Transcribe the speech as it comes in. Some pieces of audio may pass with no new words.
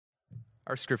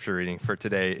Our scripture reading for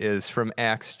today is from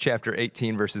Acts chapter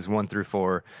 18, verses 1 through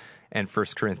 4, and 1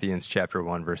 Corinthians chapter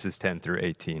 1, verses 10 through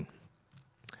 18.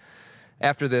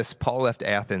 After this, Paul left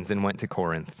Athens and went to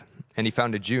Corinth, and he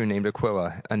found a Jew named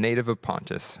Aquila, a native of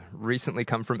Pontus, recently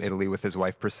come from Italy with his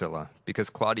wife Priscilla,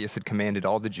 because Claudius had commanded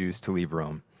all the Jews to leave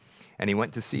Rome. And he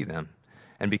went to see them,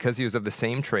 and because he was of the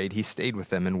same trade, he stayed with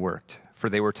them and worked, for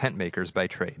they were tent makers by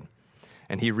trade.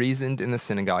 And he reasoned in the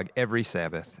synagogue every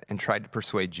Sabbath and tried to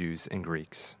persuade Jews and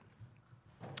Greeks.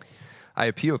 I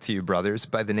appeal to you, brothers,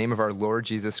 by the name of our Lord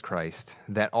Jesus Christ,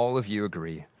 that all of you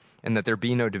agree, and that there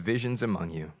be no divisions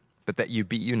among you, but that you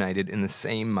be united in the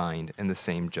same mind and the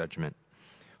same judgment.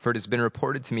 For it has been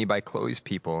reported to me by Chloe's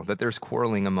people that there's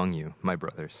quarreling among you, my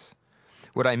brothers.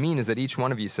 What I mean is that each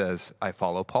one of you says, I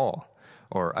follow Paul,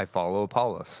 or I follow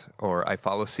Apollos, or I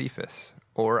follow Cephas,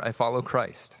 or I follow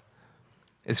Christ.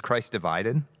 Is Christ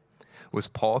divided? Was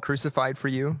Paul crucified for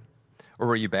you? Or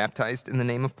were you baptized in the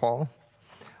name of Paul?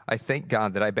 I thank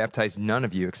God that I baptized none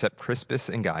of you except Crispus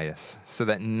and Gaius, so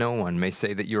that no one may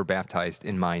say that you were baptized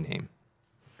in my name.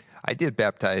 I did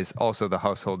baptize also the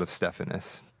household of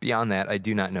Stephanas. Beyond that, I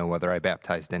do not know whether I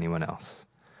baptized anyone else.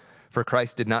 For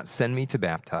Christ did not send me to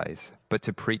baptize, but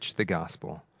to preach the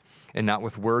gospel, and not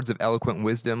with words of eloquent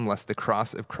wisdom, lest the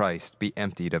cross of Christ be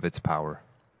emptied of its power.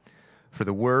 For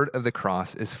the word of the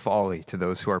cross is folly to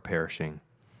those who are perishing,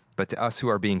 but to us who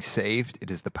are being saved,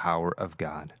 it is the power of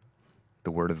God.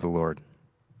 The word of the Lord.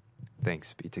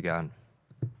 Thanks be to God.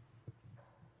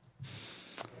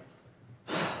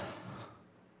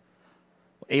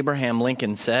 Abraham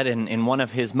Lincoln said in one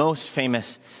of his most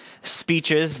famous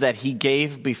speeches that he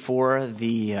gave before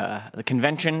the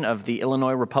convention of the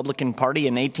Illinois Republican Party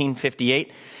in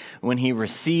 1858, when he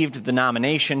received the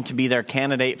nomination to be their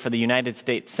candidate for the United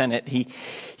States Senate,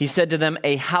 he said to them,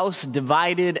 "A house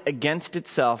divided against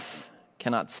itself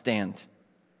cannot stand.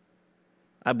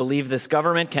 I believe this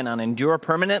government cannot endure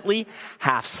permanently,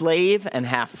 half slave and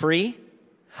half free.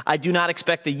 I do not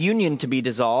expect the Union to be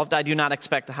dissolved. I do not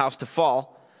expect the house to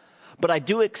fall. But I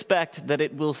do expect that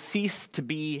it will cease to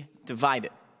be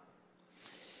divided.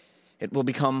 It will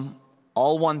become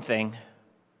all one thing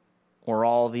or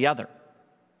all the other."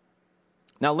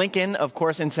 Now, Lincoln, of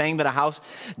course, in saying that a house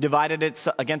divided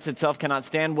against itself cannot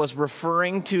stand, was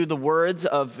referring to the words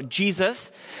of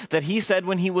Jesus that he said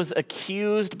when he was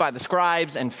accused by the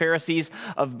scribes and Pharisees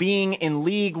of being in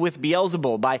league with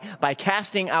Beelzebul by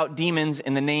casting out demons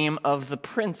in the name of the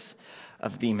prince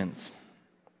of demons.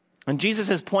 And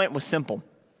Jesus' point was simple,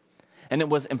 and it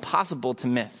was impossible to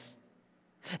miss.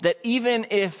 That even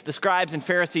if the scribes and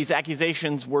Pharisees'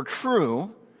 accusations were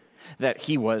true, that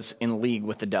he was in league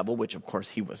with the devil, which of course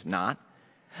he was not,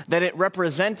 that it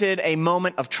represented a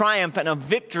moment of triumph and of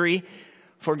victory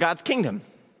for God's kingdom.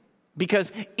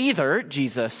 Because either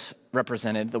Jesus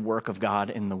represented the work of God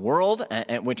in the world,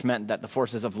 which meant that the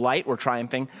forces of light were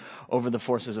triumphing over the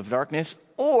forces of darkness,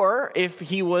 or if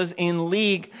he was in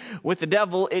league with the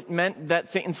devil, it meant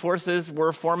that Satan's forces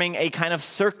were forming a kind of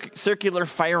circular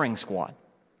firing squad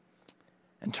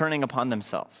and turning upon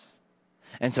themselves.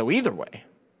 And so either way,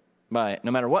 by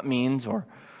no matter what means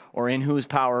or in whose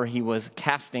power he was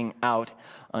casting out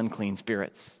unclean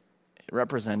spirits, it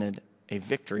represented a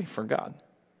victory for God.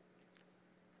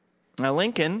 Now,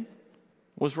 Lincoln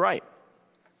was right.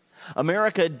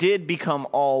 America did become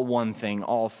all one thing,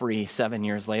 all free 7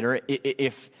 years later,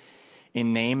 if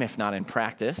in name, if not in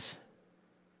practice.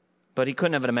 But he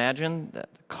couldn't have imagined the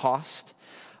cost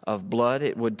of blood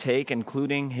it would take,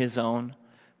 including his own,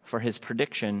 for his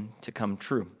prediction to come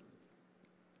true.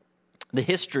 The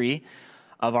history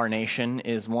of our nation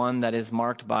is one that is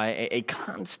marked by a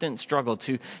constant struggle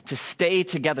to stay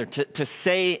together, to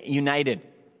stay united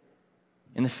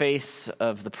in the face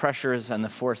of the pressures and the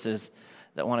forces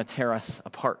that want to tear us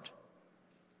apart.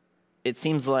 It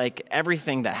seems like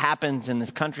everything that happens in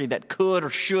this country that could or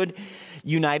should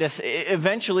unite us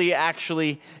eventually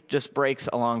actually just breaks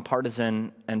along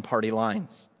partisan and party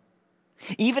lines.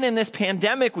 Even in this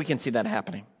pandemic, we can see that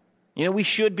happening. You know, we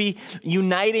should be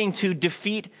uniting to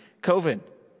defeat COVID.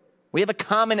 We have a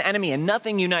common enemy, and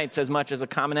nothing unites as much as a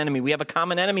common enemy. We have a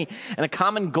common enemy and a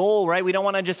common goal, right? We don't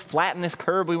want to just flatten this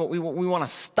curve. We want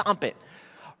to stomp it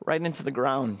right into the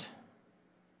ground.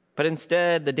 But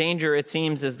instead, the danger, it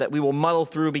seems, is that we will muddle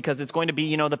through because it's going to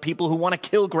be, the people who want to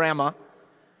kill grandma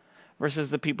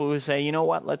versus the people who say, you know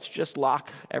what, let's just lock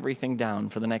everything down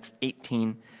for the next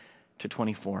 18 to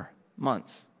 24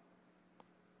 months.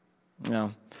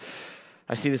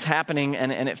 I see this happening,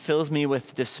 and it fills me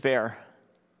with despair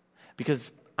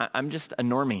because I'm just a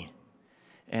normie,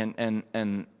 and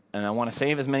I want to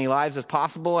save as many lives as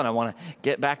possible, and I want to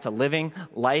get back to living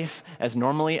life as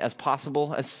normally as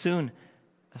possible as soon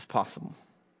as possible.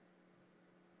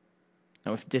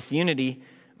 Now, if disunity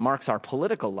marks our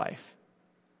political life,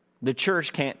 the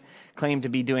church can't claim to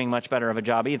be doing much better of a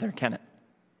job either, can it?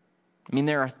 I mean,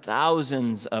 there are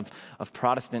thousands of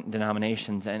Protestant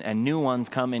denominations, and new ones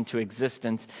come into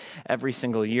existence every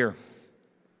single year.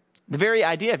 The very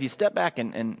idea, if you step back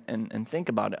and think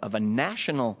about it, of a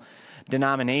national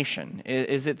denomination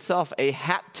is itself a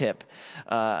hat tip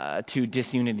to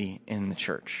disunity in the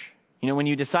church. You know, when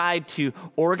you decide to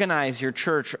organize your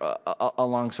church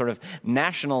along sort of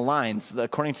national lines,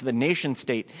 according to the nation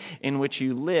state in which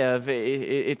you live,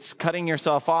 it's cutting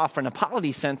yourself off in a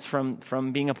polity sense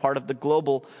from being a part of the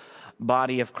global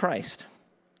body of Christ.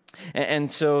 And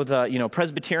so the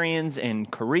Presbyterians in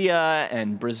Korea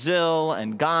and Brazil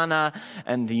and Ghana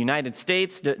and the United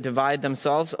States divide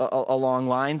themselves along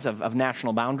lines of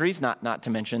national boundaries, not to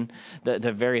mention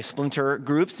the various splinter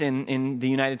groups in the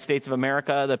United States of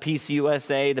America, the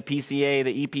PCUSA, the PCA,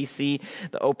 the EPC,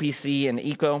 the OPC, and the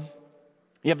ECO.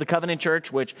 You have the Covenant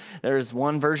Church, which there's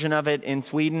one version of it in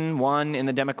Sweden, one in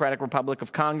the Democratic Republic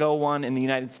of Congo, one in the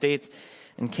United States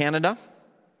and Canada.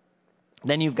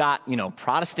 Then you've got,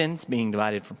 Protestants being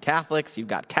divided from Catholics. You've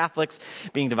got Catholics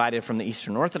being divided from the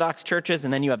Eastern Orthodox churches.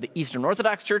 And then you have the Eastern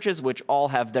Orthodox churches, which all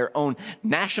have their own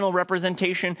national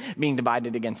representation, being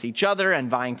divided against each other and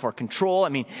vying for control. I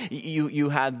mean, you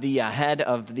had the head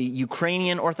of the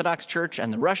Ukrainian Orthodox Church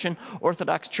and the Russian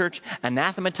Orthodox Church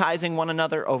anathematizing one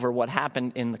another over what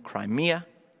happened in the Crimea.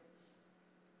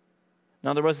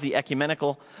 Now, there was the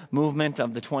ecumenical movement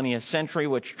of the 20th century,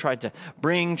 which tried to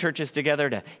bring churches together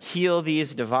to heal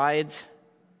these divides,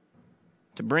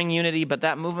 to bring unity. But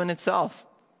that movement itself,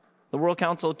 the World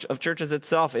Council of Churches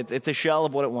itself, it's a shell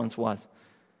of what it once was.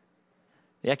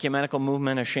 The ecumenical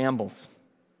movement, a shambles,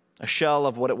 a shell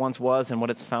of what it once was and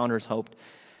what its founders hoped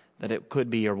that it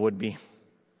could be or would be.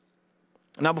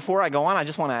 Now, before I go on, I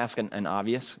just want to ask an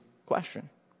obvious question.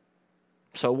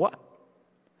 So what?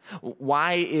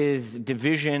 Why is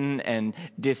division and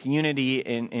disunity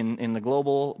in the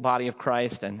global body of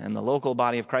Christ and the local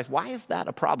body of Christ, why is that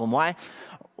a problem?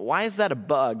 Why is that a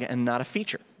bug and not a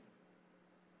feature?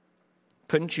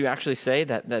 Couldn't you actually say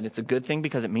that it's a good thing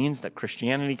because it means that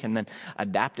Christianity can then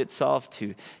adapt itself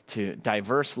to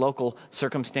diverse local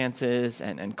circumstances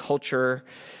and culture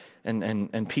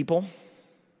and people?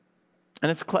 And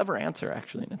it's a clever answer,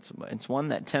 actually. And it's one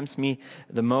that tempts me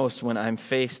the most when I'm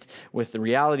faced with the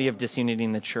reality of disunity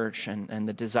in the church and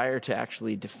the desire to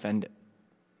actually defend it.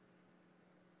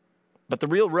 But the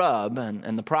real rub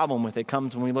and the problem with it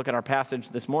comes when we look at our passage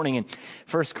this morning in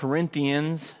 1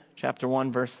 Corinthians chapter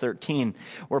 1, verse 13,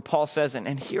 where Paul says,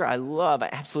 and here I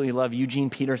absolutely love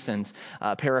Eugene Peterson's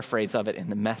paraphrase of it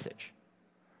in the Message.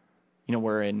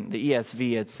 Where in the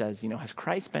ESV it says, has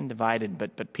Christ been divided?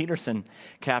 But Peterson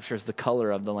captures the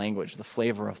color of the language, the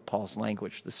flavor of Paul's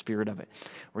language, the spirit of it,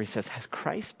 where he says, has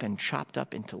Christ been chopped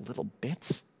up into little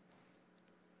bits?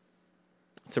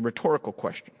 It's a rhetorical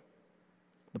question.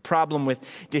 The problem with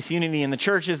disunity in the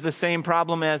church is the same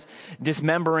problem as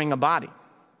dismembering a body,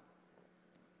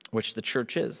 which the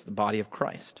church is, the body of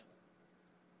Christ.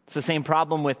 It's the same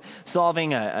problem with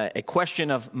solving a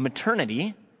question of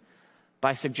maternity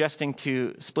by suggesting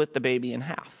to split the baby in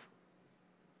half,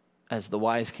 as the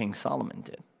wise King Solomon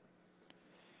did.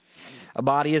 A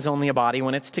body is only a body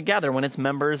when it's together. When its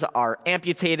members are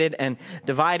amputated and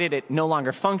divided, it no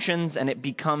longer functions, and it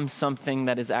becomes something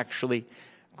that is actually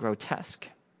grotesque.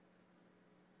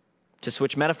 To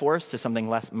switch metaphors to something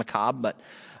less macabre,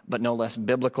 but no less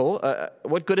biblical,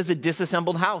 what good is a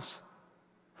disassembled house?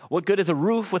 What good is a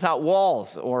roof without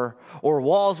walls, or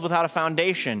walls without a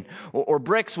foundation, or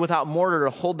bricks without mortar to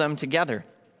hold them together?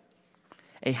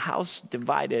 A house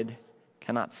divided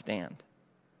cannot stand.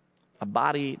 A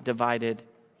body divided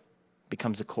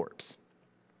becomes a corpse.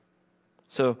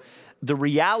 So the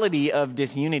reality of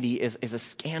disunity is a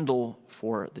scandal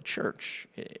for the church.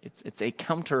 It's a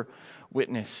counter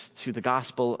witness to the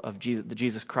gospel of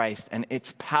Jesus Christ and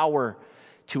its power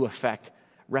to effect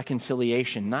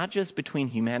reconciliation, not just between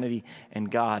humanity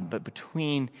and God, but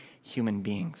between human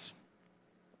beings.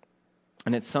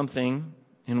 And it's something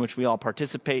in which we all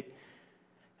participate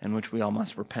and which we all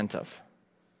must repent of.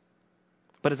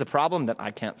 But it's a problem that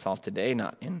I can't solve today,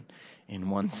 not in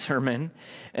one sermon,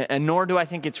 and nor do I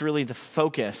think it's really the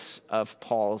focus of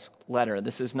Paul's letter.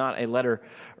 This is not a letter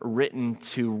written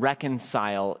to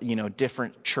reconcile,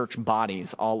 different church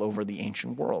bodies all over the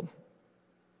ancient world.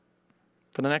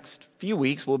 For the next few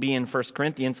weeks, we'll be in 1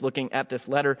 Corinthians looking at this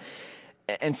letter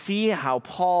and see how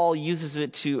Paul uses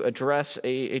it to address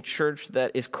a church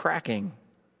that is cracking,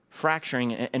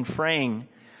 fracturing, and fraying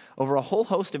over a whole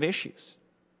host of issues.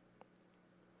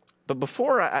 But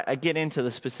before I get into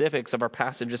the specifics of our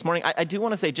passage this morning, I do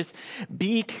want to say just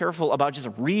be careful about just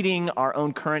reading our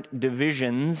own current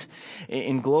divisions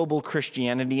in global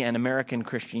Christianity and American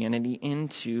Christianity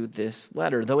into this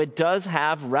letter. Though it does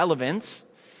have relevance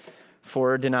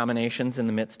for denominations in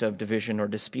the midst of division or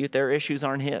dispute, their issues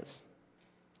aren't his.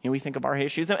 We think of our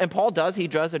issues, and Paul does. He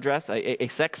does address a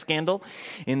sex scandal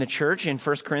in the church. In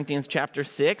 1 Corinthians chapter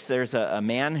 6, there's a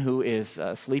man who is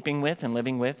sleeping with and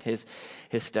living with his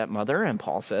stepmother, and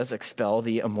Paul says, expel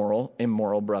the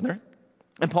immoral brother.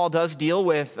 And Paul does deal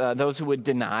with those who would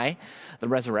deny the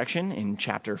resurrection in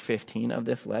chapter 15 of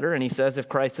this letter, and he says, if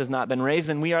Christ has not been raised,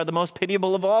 then we are the most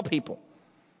pitiable of all people.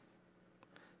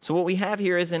 So what we have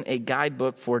here isn't a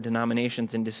guidebook for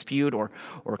denominations in dispute or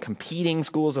competing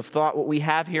schools of thought. What we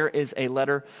have here is a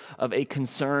letter of a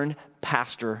concerned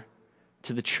pastor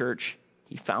to the church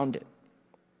he founded.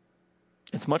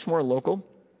 It's much more local,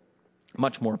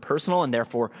 much more personal, and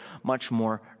therefore much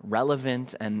more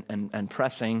relevant and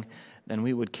pressing than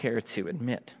we would care to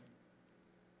admit.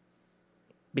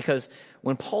 Because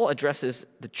when Paul addresses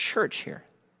the church here,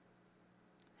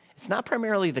 it's not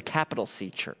primarily the capital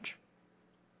C church.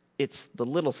 It's the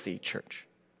little c church,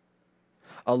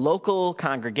 a local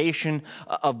congregation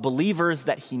of believers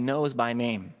that he knows by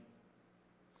name.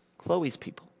 Chloe's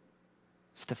people,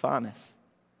 Stephanas,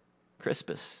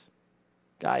 Crispus,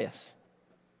 Gaius.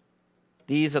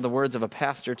 These are the words of a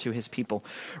pastor to his people,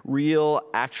 real,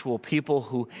 actual people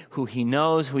who he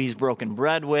knows, who he's broken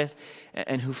bread with,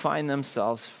 and who find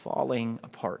themselves falling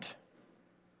apart.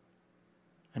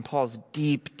 And Paul's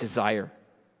deep desire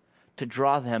to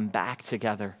draw them back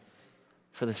together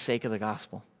for the sake of the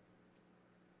gospel.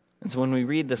 And so when we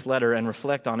read this letter and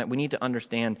reflect on it, we need to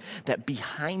understand that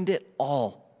behind it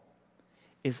all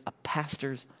is a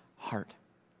pastor's heart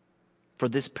for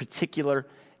this particular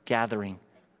gathering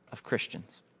of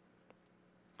Christians.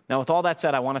 Now, with all that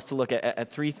said, I want us to look at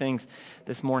three things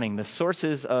this morning. The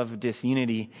sources of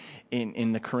disunity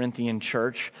in the Corinthian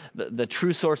church, the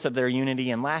true source of their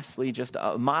unity, and lastly, just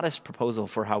a modest proposal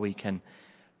for how we can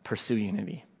pursue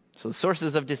unity. So the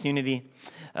sources of disunity,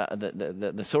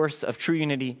 the source of true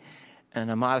unity, and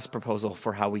a modest proposal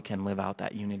for how we can live out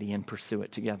that unity and pursue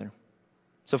it together.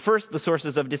 So first, the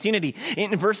sources of disunity.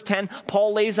 In verse 10,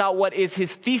 Paul lays out what is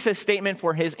his thesis statement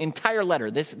for his entire letter.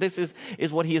 This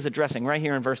is what he is addressing right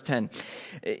here in verse 10.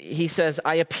 He says,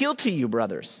 I appeal to you,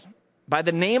 brothers, by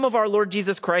the name of our Lord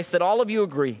Jesus Christ, that all of you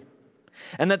agree,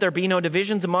 and that there be no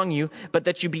divisions among you, but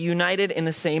that you be united in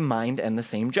the same mind and the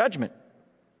same judgment.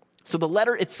 So the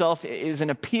letter itself is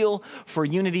an appeal for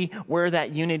unity where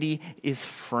that unity is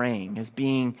fraying, is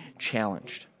being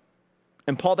challenged.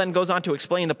 And Paul then goes on to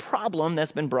explain the problem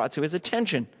that's been brought to his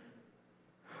attention.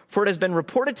 For it has been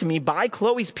reported to me by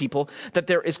Chloe's people that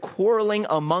there is quarreling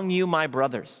among you, my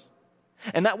brothers.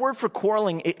 And that word for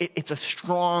quarreling, it's a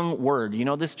strong word. You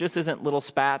know, this just isn't little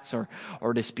spats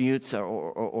or disputes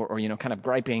or you know, kind of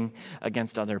griping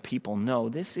against other people. No,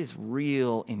 this is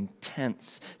real,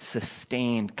 intense,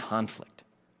 sustained conflict,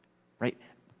 right?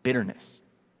 Bitterness.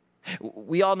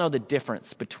 We all know the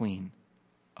difference between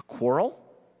a quarrel,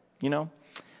 you know,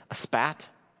 a spat,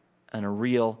 and a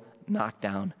real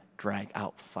knockdown,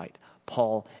 drag-out fight.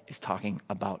 Paul is talking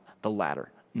about the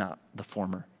latter, not the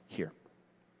former here.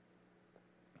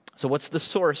 So what's the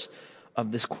source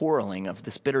of this quarreling, of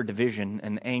this bitter division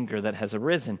and anger that has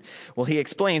arisen? Well, he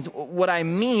explains, what I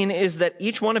mean is that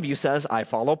each one of you says, I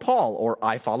follow Paul, or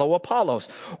I follow Apollos,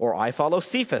 or I follow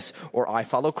Cephas, or I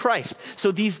follow Christ.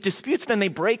 So these disputes, then they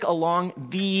break along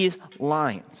these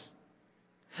lines.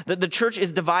 The church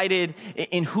is divided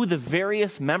in who the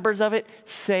various members of it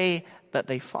say that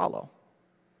they follow.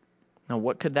 Now,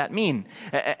 what could that mean?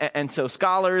 And so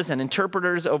scholars and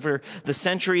interpreters over the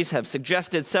centuries have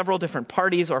suggested several different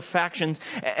parties or factions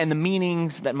and the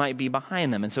meanings that might be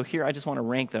behind them. And so here I just want to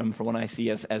rank them for what I see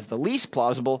as the least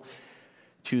plausible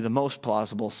to the most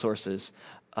plausible sources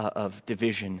of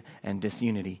division and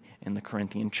disunity in the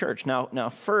Corinthian church. Now,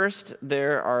 first,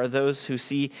 there are those who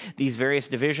see these various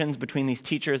divisions between these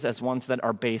teachers as ones that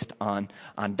are based on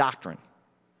doctrine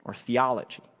or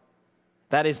theology.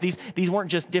 That is, these weren't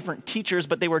just different teachers,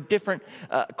 but they were different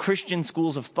Christian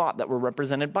schools of thought that were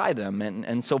represented by them.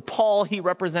 And so Paul, he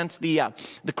represents the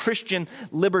Christian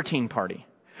libertine party,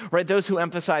 right? Those who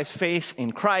emphasize faith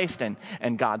in Christ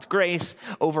and God's grace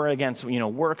over against, you know,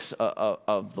 works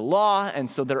of the law. And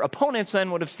so their opponents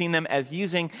then would have seen them as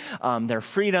using their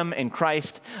freedom in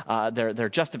Christ, their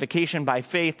justification by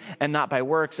faith and not by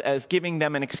works, as giving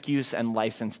them an excuse and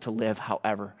license to live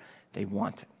however they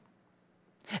wanted.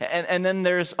 And then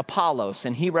there's Apollos,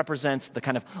 and he represents the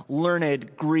kind of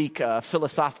learned Greek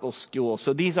philosophical school.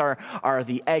 So these are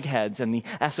the eggheads and the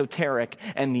esoteric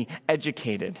and the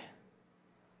educated.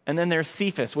 And then there's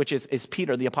Cephas, which is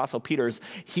Peter, the Apostle Peter's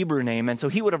Hebrew name. And so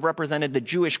he would have represented the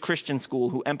Jewish Christian school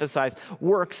who emphasized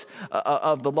works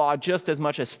of the law just as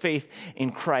much as faith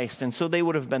in Christ. And so they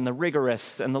would have been the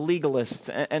rigorists and the legalists.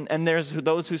 And there's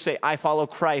those who say, I follow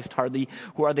Christ,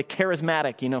 who are the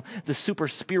charismatic, the super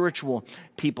spiritual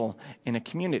people in a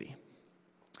community.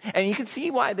 And you can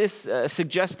see why this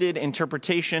suggested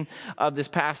interpretation of this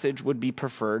passage would be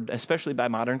preferred, especially by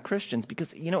modern Christians,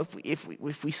 because,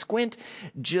 if we squint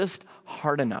just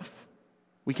hard enough,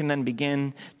 we can then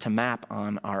begin to map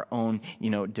on our own,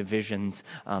 divisions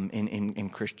in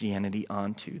Christianity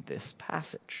onto this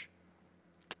passage.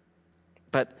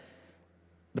 But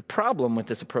the problem with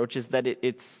this approach is that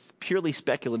it's purely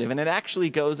speculative, and it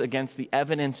actually goes against the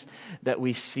evidence that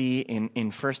we see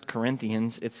in 1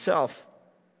 Corinthians itself.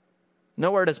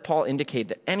 Nowhere does Paul indicate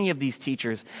that any of these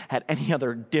teachers had any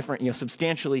other different,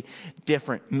 substantially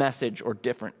different message or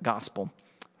different gospel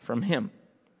from him.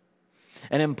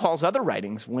 And in Paul's other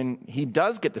writings, when he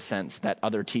does get the sense that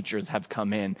other teachers have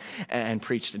come in and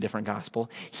preached a different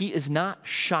gospel, he is not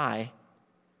shy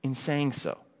in saying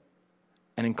so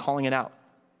and in calling it out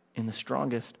in the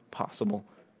strongest possible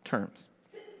terms.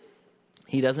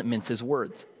 He doesn't mince his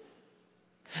words.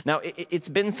 Now, it's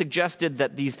been suggested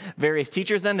that these various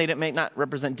teachers then, they may not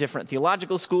represent different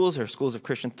theological schools or schools of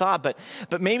Christian thought, but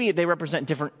maybe they represent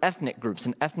different ethnic groups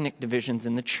and ethnic divisions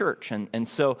in the church. And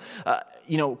so,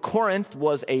 Corinth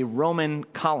was a Roman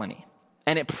colony,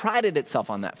 and it prided itself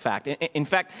on that fact. In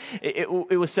fact, it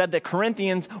was said that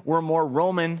Corinthians were more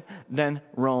Roman than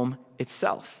Rome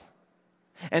itself.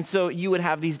 And so you would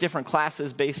have these different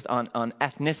classes based on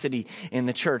ethnicity in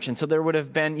the church. And so there would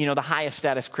have been, the highest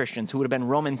status Christians who would have been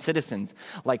Roman citizens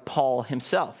like Paul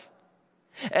himself.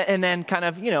 And then kind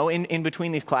of, in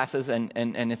between these classes, and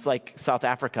it's like South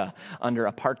Africa under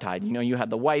apartheid. You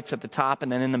had the whites at the top,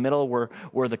 and then in the middle were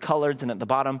the coloreds, and at the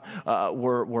bottom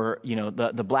were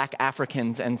the black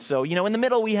Africans. And so, in the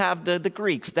middle we have the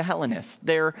Greeks, the Hellenists.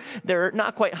 They're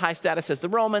not quite high status as the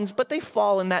Romans, but they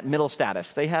fall in that middle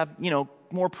status. They have,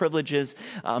 more privileges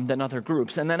than other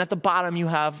groups. And then at the bottom you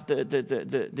have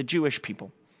the Jewish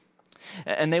people.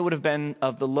 And they would have been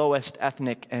of the lowest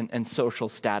ethnic and social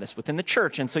status within the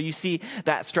church. And so you see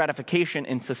that stratification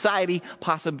in society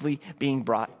possibly being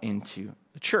brought into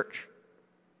the church.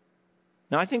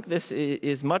 Now, I think this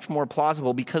is much more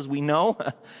plausible because we know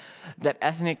that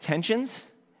ethnic tensions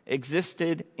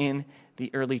existed in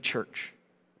the early church.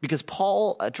 Because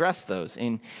Paul addressed those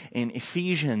in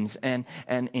Ephesians and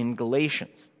in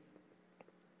Galatians.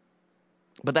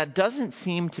 But that doesn't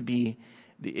seem to be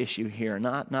the issue here,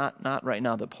 not right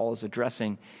now that Paul is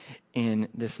addressing in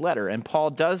this letter. And Paul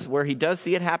does, where he does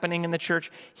see it happening in the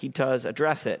church, he does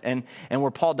address it. And where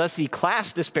Paul does see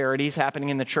class disparities happening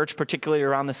in the church, particularly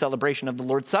around the celebration of the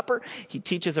Lord's Supper, he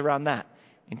teaches around that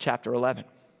in chapter 11.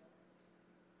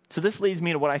 So this leads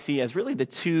me to what I see as really the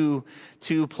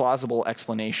two plausible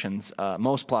explanations,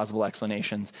 most plausible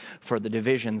explanations for the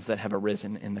divisions that have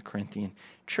arisen in the Corinthian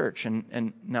church.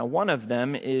 And now one of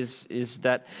them is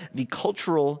that the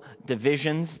cultural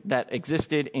divisions that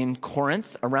existed in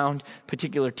Corinth around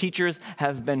particular teachers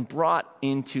have been brought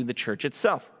into the church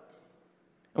itself.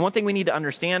 And one thing we need to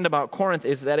understand about Corinth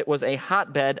is that it was a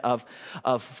hotbed of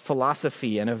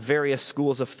philosophy and of various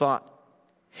schools of thought.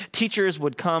 Teachers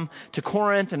would come to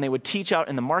Corinth and they would teach out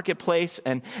in the marketplace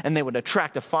and they would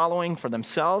attract a following for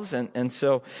themselves. And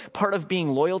so part of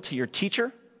being loyal to your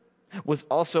teacher was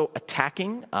also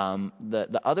attacking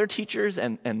the other teachers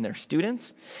and their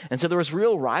students. And so there was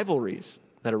real rivalries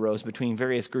that arose between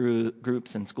various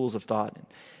groups and schools of thought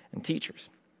and teachers.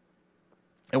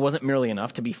 It wasn't merely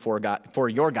enough to be for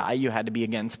your guy. You had to be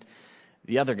against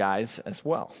the other guys as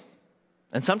well.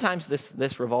 And sometimes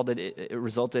this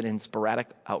resulted in sporadic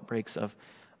outbreaks of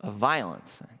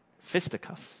violence,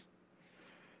 fisticuffs.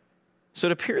 So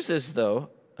it appears as though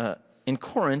in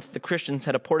Corinth, the Christians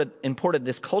had imported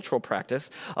this cultural practice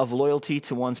of loyalty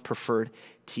to one's preferred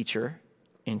teacher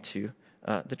into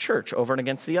the church over and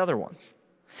against the other ones.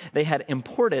 They had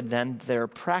imported then their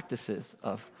practices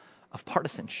of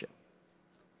partisanship.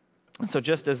 And so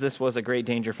just as this was a great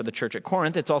danger for the church at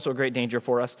Corinth, it's also a great danger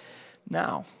for us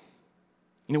now.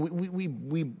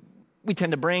 We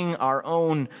tend to bring our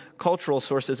own cultural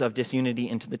sources of disunity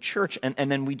into the church, and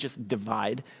then we just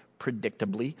divide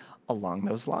predictably along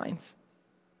those lines.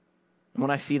 And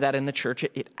when I see that in the church,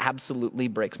 it absolutely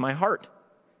breaks my heart.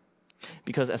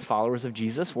 Because as followers of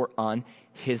Jesus, we're on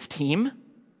his team,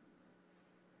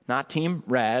 not team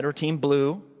red or team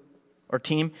blue or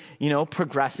team,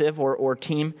 progressive, or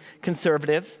team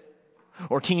conservative,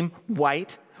 or team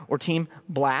white, or team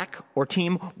black, or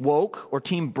team woke, or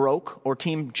team broke, or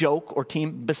team joke, or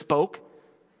team bespoke,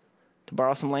 to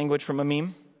borrow some language from a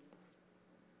meme.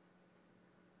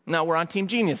 No, we're on Team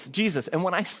Jesus. And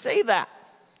when I say that,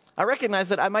 I recognize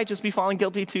that I might just be falling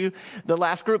guilty to the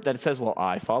last group that it says, well,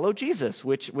 I follow Jesus,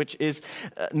 which is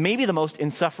maybe the most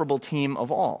insufferable team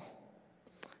of all.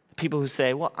 People who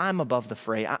say, well, I'm above the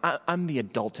fray. I'm the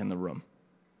adult in the room.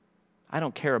 I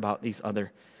don't care about these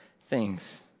other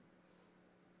things.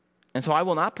 And so I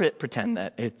will not pretend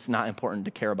that it's not important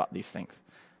to care about these things,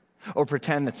 or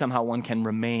pretend that somehow one can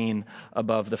remain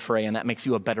above the fray and that makes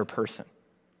you a better person.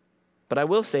 But I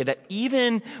will say that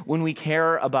even when we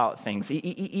care about things,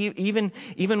 even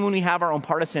when we have our own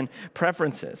partisan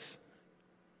preferences,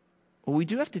 what we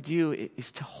do have to do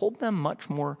is to hold them much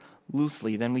more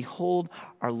loosely than we hold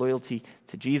our loyalty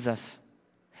to Jesus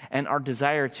and our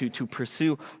desire to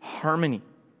pursue harmony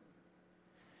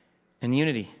and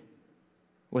unity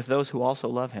with those who also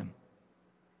love him,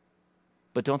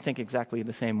 but don't think exactly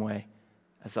the same way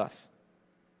as us.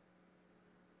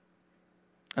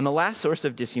 And the last source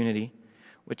of disunity,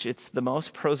 which it's the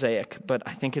most prosaic, but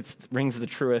I think it rings the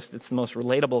truest, it's the most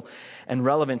relatable and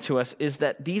relevant to us, is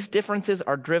that these differences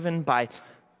are driven by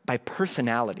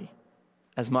personality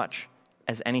as much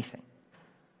as anything.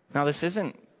 Now, this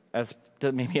isn't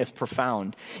maybe as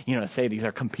profound, to say these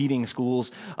are competing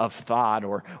schools of thought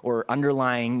or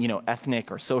underlying,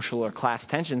 ethnic or social or class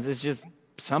tensions. It's just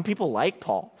some people like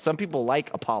Paul. Some people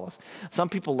like Apollos. Some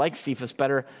people like Cephas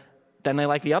better than they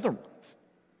like the other ones.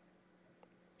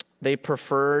 They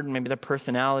preferred maybe their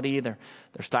personality, their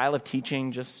style of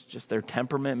teaching, just their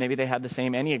temperament. Maybe they had the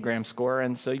same Enneagram score,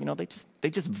 and so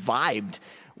they just vibed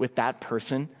with that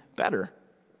person better.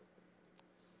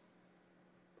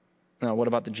 Now, what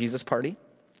about the Jesus party?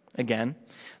 Again,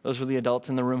 those were the adults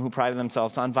in the room who prided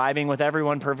themselves on vibing with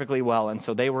everyone perfectly well, and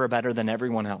so they were better than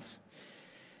everyone else,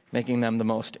 making them the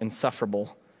most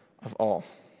insufferable of all.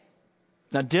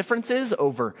 Now, differences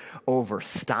over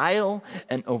style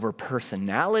and over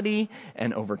personality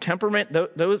and over temperament,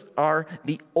 those are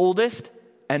the oldest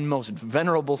and most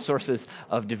venerable sources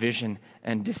of division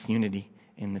and disunity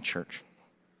in the church.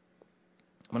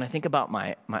 When I think about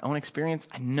my own experience,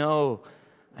 I know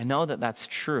that that's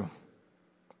true.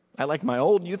 I like my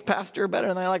old youth pastor better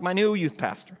than I like my new youth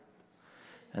pastor.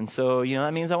 And so,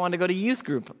 that means I want to go to youth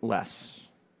group less.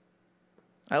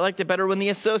 I liked it better when the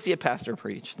associate pastor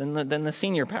preached than the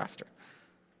senior pastor.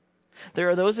 There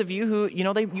are those of you who,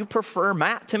 you prefer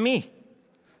Matt to me.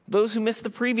 Those who miss the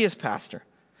previous pastor.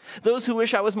 Those who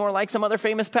wish I was more like some other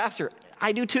famous pastor.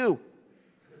 I do too.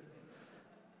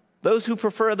 Those who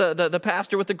prefer the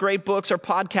pastor with the great books or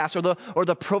podcasts or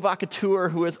the provocateur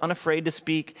who is unafraid to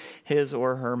speak his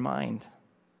or her mind.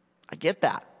 I get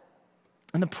that.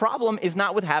 And the problem is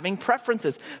not with having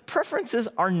preferences. Preferences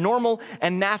are normal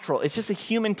and natural. It's just a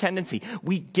human tendency.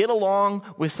 We get along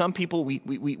with some people. We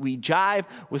jive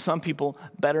with some people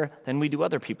better than we do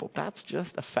other people. That's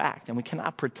just a fact. And we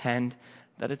cannot pretend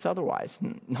that it's otherwise.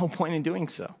 No point in doing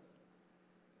so.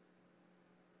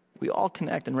 We all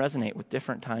connect and resonate with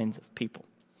different kinds of people.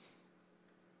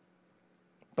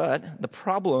 But the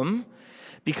problem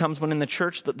becomes when in the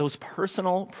church that those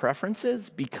personal preferences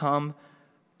become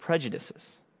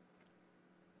prejudices.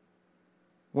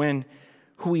 When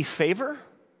who we favor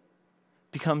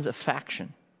becomes a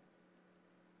faction.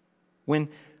 When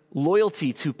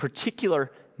loyalty to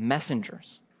particular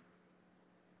messengers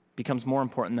becomes more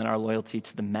important than our loyalty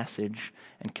to the message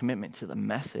and commitment to the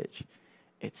message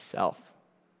itself.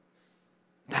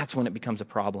 That's when it becomes a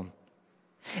problem.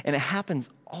 And it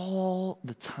happens all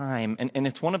the time. And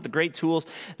it's one of the great tools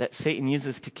that Satan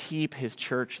uses to keep his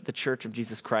church, the church of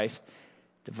Jesus Christ,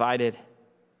 divided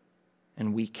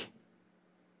and weak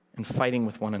and fighting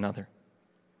with one another.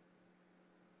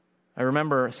 I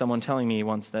remember someone telling me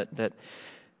once that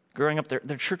growing up,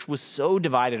 their church was so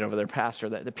divided over their pastor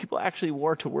that the people actually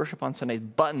wore to worship on Sundays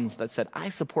buttons that said, "I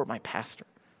support my pastor,"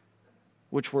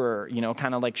 which were,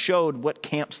 kind of like showed what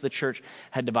camps the church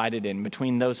had divided in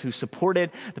between those who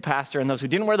supported the pastor and those who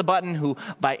didn't wear the button, who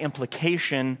by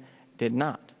implication did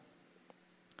not.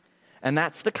 And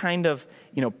that's the kind of,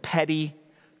 petty,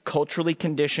 culturally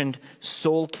conditioned,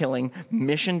 soul-killing,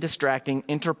 mission-distracting,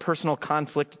 interpersonal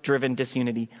conflict-driven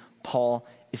disunity Paul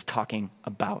is talking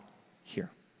about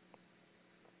here.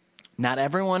 Not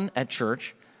everyone at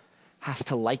church has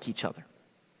to like each other,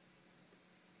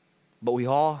 but we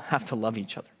all have to love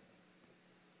each other.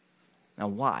 Now,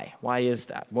 why? Why is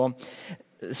that? Well,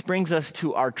 this brings us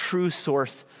to our true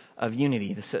source of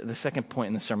unity, the second point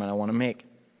in the sermon I want to make.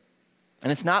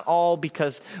 And it's not all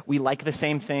because we like the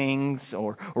same things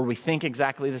or we think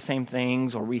exactly the same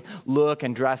things or we look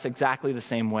and dress exactly the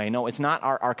same way. No, it's not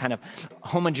our kind of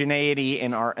homogeneity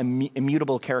and our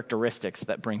immutable characteristics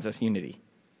that brings us unity.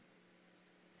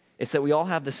 It's that we all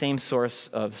have the same source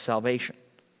of salvation,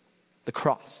 the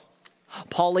cross.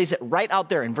 Paul lays it right out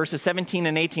there in verses 17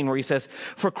 and 18 where he says,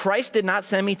 "For Christ did not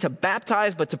send me to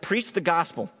baptize, but to preach the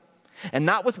gospel, and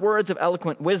not with words of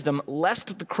eloquent wisdom,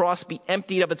 lest the cross be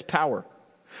emptied of its power.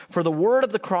 For the word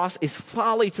of the cross is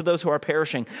folly to those who are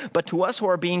perishing, but to us who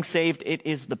are being saved, it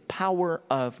is the power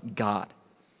of God."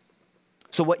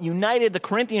 So what united the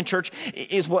Corinthian church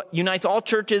is what unites all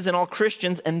churches and all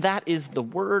Christians, and that is the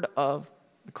word of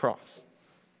the cross.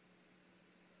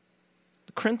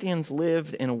 The Corinthians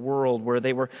lived in a world where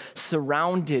they were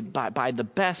surrounded by the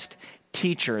best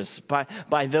teachers,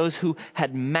 by those who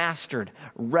had mastered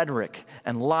rhetoric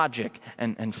and logic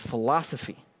and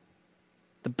philosophy,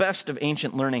 the best of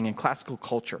ancient learning and classical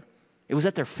culture. It was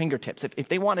at their fingertips. If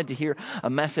they wanted to hear a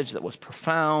message that was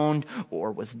profound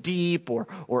or was deep or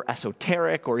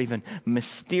esoteric or even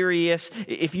mysterious,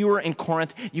 if you were in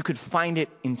Corinth, you could find it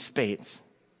in spades.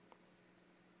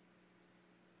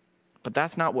 But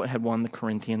that's not what had won the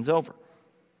Corinthians over.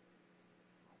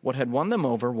 What had won them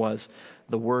over was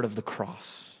the word of the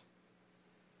cross.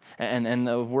 And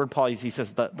the word Paul uses, he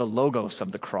says the logos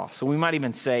of the cross. So we might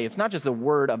even say it's not just the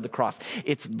word of the cross,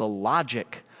 it's the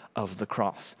logic of the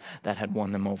cross that had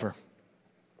won them over.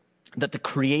 That the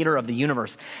creator of the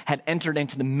universe had entered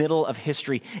into the middle of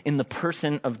history in the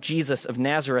person of Jesus of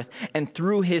Nazareth, and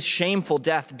through his shameful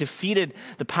death defeated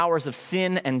the powers of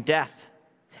sin and death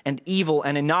and evil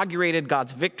and inaugurated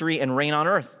God's victory and reign on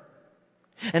earth.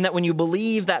 And that when you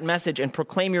believe that message and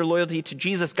proclaim your loyalty to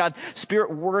Jesus, God's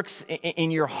Spirit works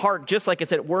in your heart just like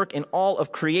it's at work in all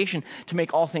of creation to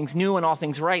make all things new and all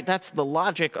things right. That's the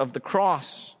logic of the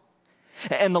cross.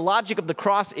 And the logic of the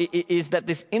cross is that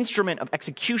this instrument of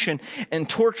execution and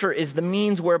torture is the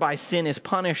means whereby sin is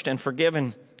punished and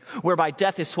forgiven, whereby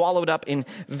death is swallowed up in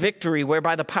victory,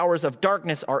 whereby the powers of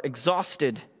darkness are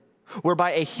exhausted,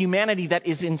 whereby a humanity that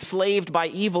is enslaved by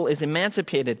evil is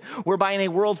emancipated, whereby in a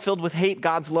world filled with hate,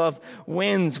 God's love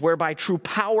wins, whereby true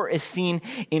power is seen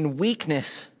in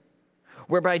weakness,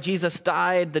 whereby Jesus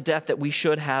died the death that we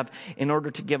should have in order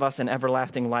to give us an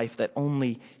everlasting life that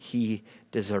only he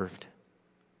deserved.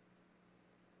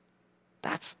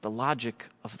 That's the logic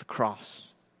of the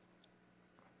cross.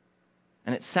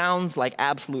 And it sounds like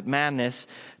absolute madness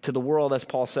to the world, as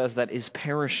Paul says, that is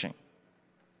perishing.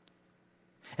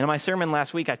 And in my sermon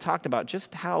last week, I talked about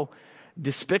just how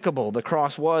despicable the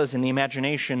cross was in the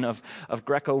imagination of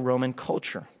Greco-Roman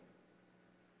culture.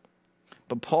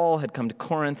 But Paul had come to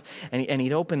Corinth, and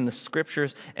he'd opened the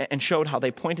scriptures and showed how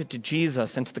they pointed to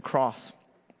Jesus and to the cross,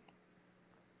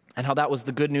 and how that was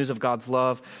the good news of God's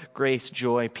love, grace,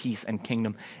 joy, peace, and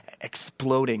kingdom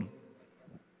exploding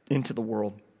into the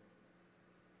world.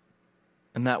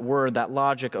 And that word, that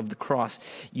logic of the cross,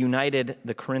 united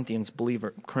the Corinthian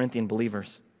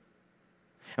believers.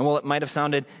 And while it might have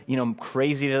sounded,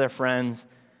 crazy to their friends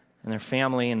and their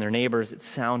family and their neighbors, it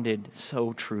sounded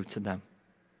so true to them.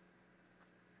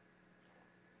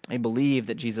 They believed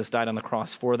that Jesus died on the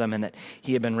cross for them and that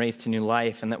he had been raised to new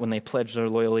life, and that when they pledged their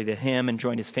loyalty to him and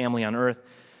joined his family on earth,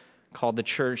 called the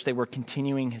church, they were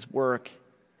continuing his work,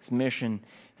 his mission,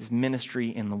 his ministry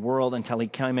in the world until he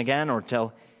came again or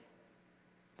until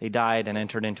they died and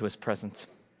entered into his presence.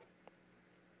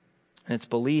 And it's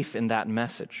belief in that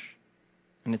message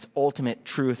and its ultimate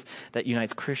truth that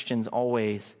unites Christians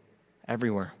always,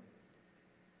 everywhere.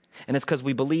 And it's because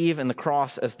we believe in the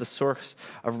cross as the source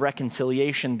of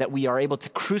reconciliation that we are able to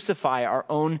crucify our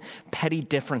own petty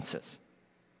differences.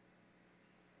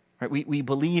 Right? We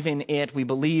believe in it. We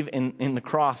believe in the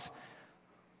cross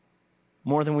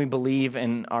more than we believe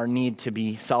in our need to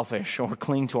be selfish or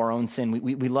cling to our own sin.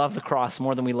 We love the cross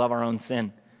more than we love our own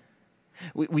sin.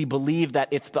 We believe that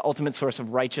it's the ultimate source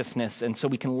of righteousness, and so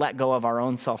we can let go of our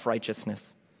own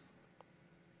self-righteousness.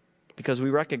 Because we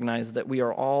recognize that we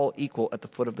are all equal at the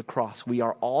foot of the cross. We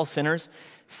are all sinners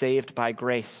saved by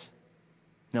grace.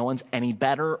 No one's any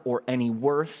better or any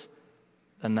worse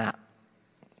than that.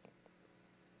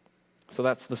 So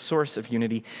that's the source of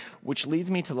unity, which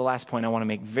leads me to the last point I want to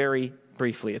make very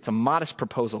briefly. It's a modest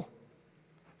proposal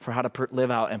for how to live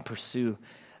out and pursue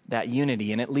that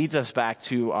unity. And it leads us back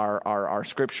to our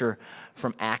scripture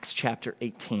from Acts chapter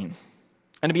 18.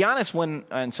 And to be honest,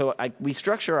 we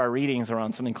structure our readings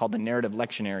around something called the narrative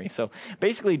lectionary. So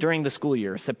basically during the school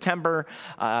year, September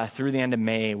through the end of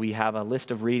May, we have a list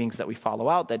of readings that we follow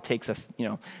out that takes us,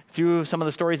 through some of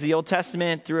the stories of the Old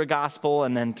Testament, through a gospel,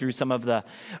 and then through some of the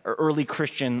early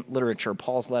Christian literature,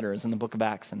 Paul's letters in the book of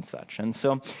Acts and such. And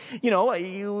so,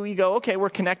 you go, okay, we're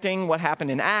connecting what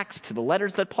happened in Acts to the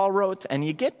letters that Paul wrote, and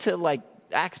you get to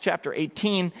Acts chapter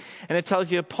 18, and it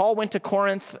tells you Paul went to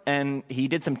Corinth and he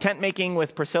did some tent making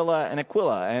with Priscilla and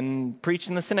Aquila and preached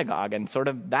in the synagogue, and sort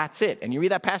of that's it. And you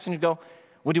read that passage and you go,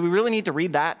 well, do we really need to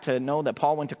read that to know that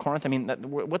Paul went to Corinth? I mean,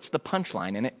 what's the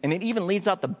punchline? And it even leaves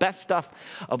out the best stuff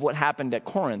of what happened at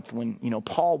Corinth when,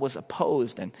 Paul was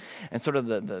opposed and sort of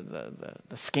the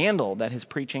scandal that his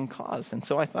preaching caused. And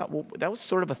so I thought, well, that was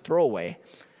sort of a throwaway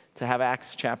to have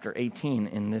Acts chapter 18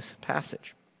 in this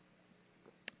passage.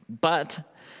 But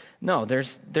no,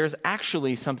 there's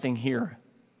actually something here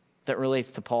that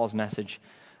relates to Paul's message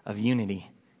of unity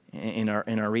in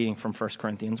our reading from 1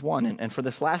 Corinthians 1. And for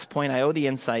this last point, I owe the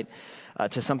insight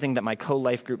to something that my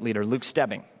co-life group leader, Luke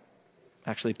Stebbing,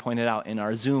 actually pointed out in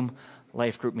our Zoom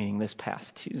life group meeting this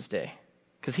past Tuesday.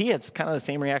 Because he had kind of the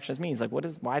same reaction as me. He's like,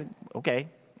 okay,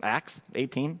 Acts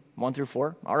 18, 1 through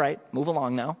 4. All right, move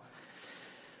along now.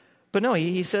 But no,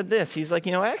 he said this. He's like,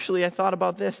 actually I thought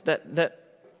about this, that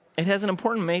it has an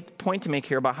important point to make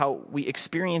here about how we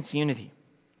experience unity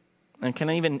and can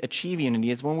even achieve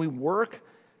unity is when we work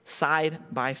side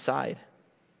by side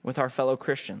with our fellow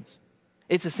Christians.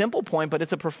 It's a simple point, but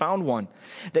it's a profound one.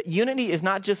 That unity is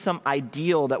not just some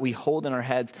ideal that we hold in our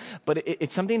heads, but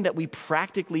it's something that we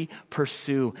practically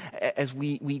pursue as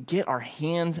we get our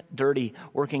hands dirty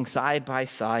working side by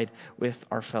side with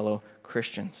our fellow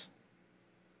Christians.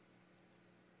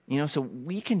 So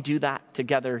we can do that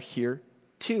together here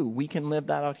too. We can live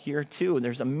that out here too.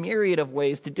 There's a myriad of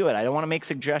ways to do it. I don't want to make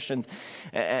suggestions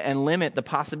and limit the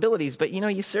possibilities, but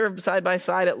you serve side by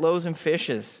side at Loaves and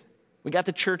Fishes. We got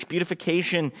the church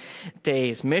beautification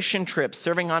days, mission trips,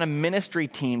 serving on a ministry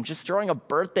team, just throwing a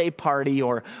birthday party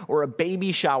or a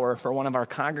baby shower for one of our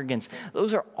congregants.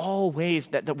 Those are all ways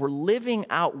that we're living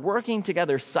out, working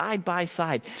together side by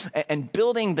side and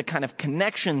building the kind of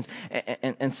connections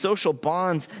and social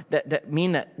bonds that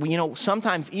mean that,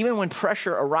 sometimes even when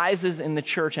pressure arises in the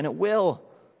church, and it will,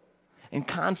 in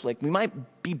conflict, we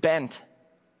might be bent,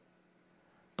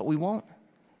 but we won't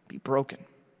be broken.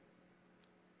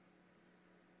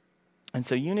 And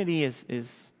so unity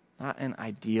is not an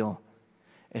ideal.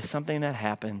 It's something that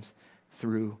happens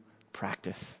through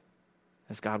practice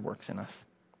as God works in us.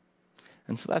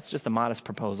 And so that's just a modest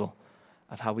proposal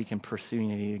of how we can pursue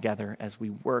unity together as we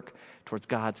work towards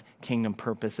God's kingdom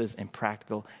purposes in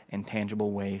practical and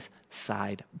tangible ways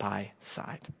side by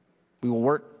side. We will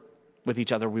work with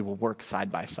each other. We will work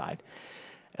side by side,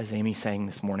 as Amy sang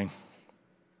this morning.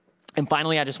 And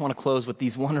finally, I just want to close with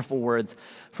these wonderful words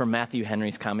from Matthew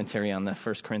Henry's commentary on the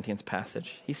 1 Corinthians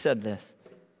passage. He said this,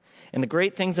 "In the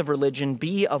great things of religion,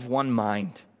 be of one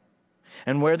mind.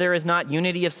 And where there is not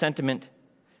unity of sentiment,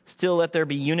 still let there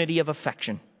be unity of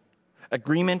affection.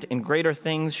 Agreement in greater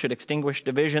things should extinguish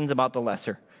divisions about the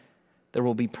lesser. There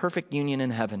will be perfect union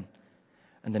in heaven.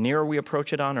 And the nearer we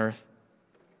approach it on earth,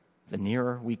 the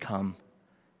nearer we come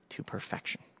to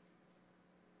perfection."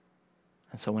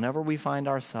 And so whenever we find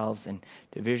ourselves in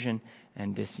division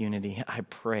and disunity, I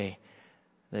pray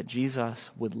that Jesus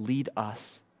would lead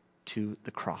us to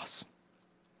the cross.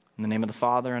 In the name of the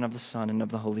Father, and of the Son, and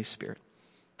of the Holy Spirit.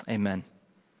 Amen.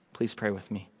 Please pray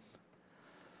with me.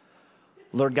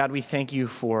 Lord God, we thank you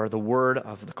for the word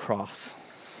of the cross,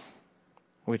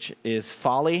 which is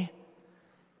folly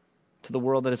to the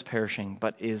world that is perishing,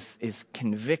 but is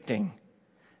convicting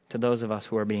to those of us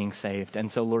who are being saved.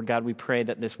 And so, Lord God, we pray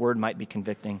that this word might be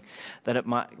convicting, that it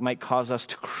might cause us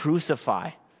to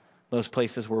crucify those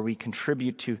places where we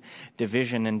contribute to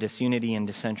division and disunity and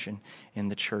dissension in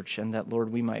the church. And that,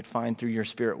 Lord, we might find through your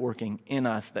Spirit working in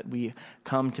us that we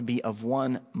come to be of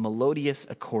one melodious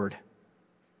accord.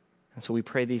 And so we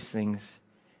pray these things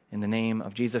in the name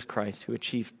of Jesus Christ, who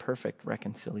achieved perfect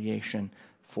reconciliation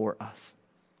for us.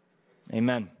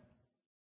 Amen.